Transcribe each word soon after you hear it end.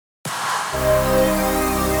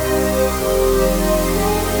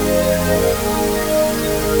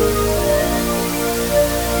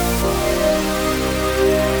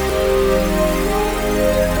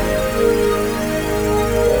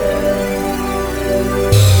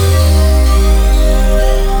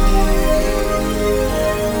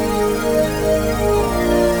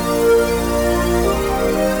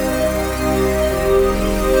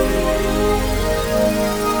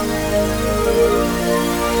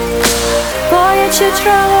your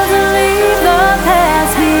troubles and leave the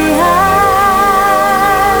past behind.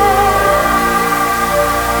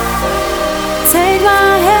 Take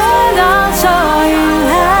my hand, I'll show you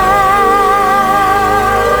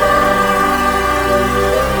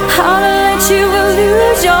how to let you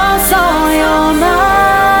lose your soul, your mind.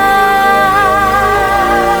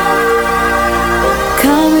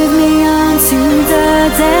 Come with me onto the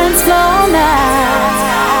dance floor now.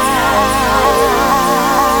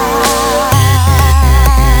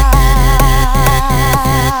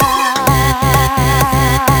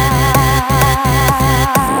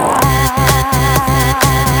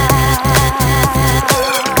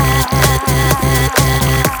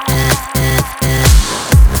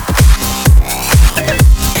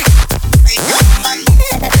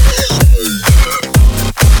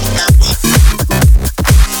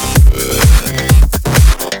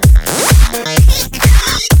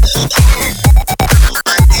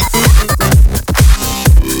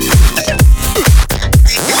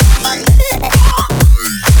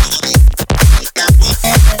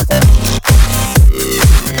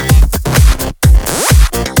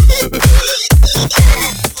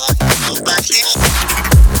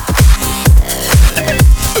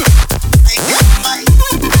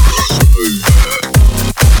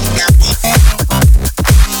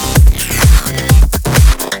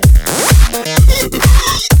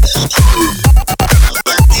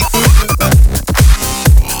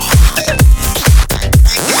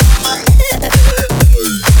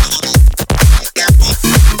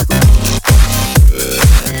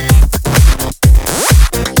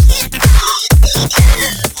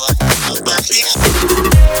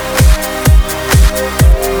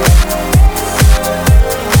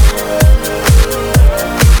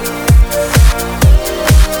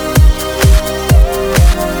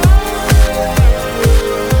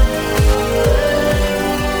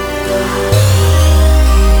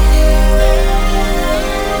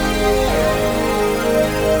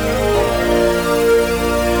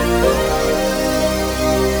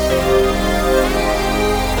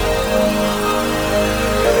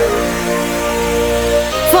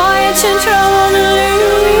 Trouble to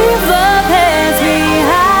leave the past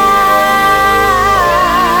behind.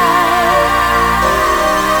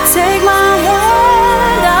 Take my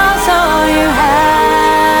hand, I'll show you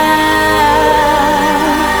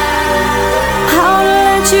how to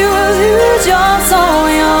let you lose your soul,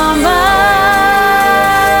 your mind.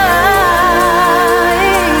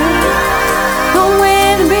 Come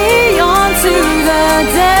with me onto the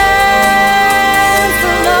dance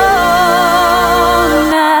floor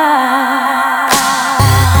now.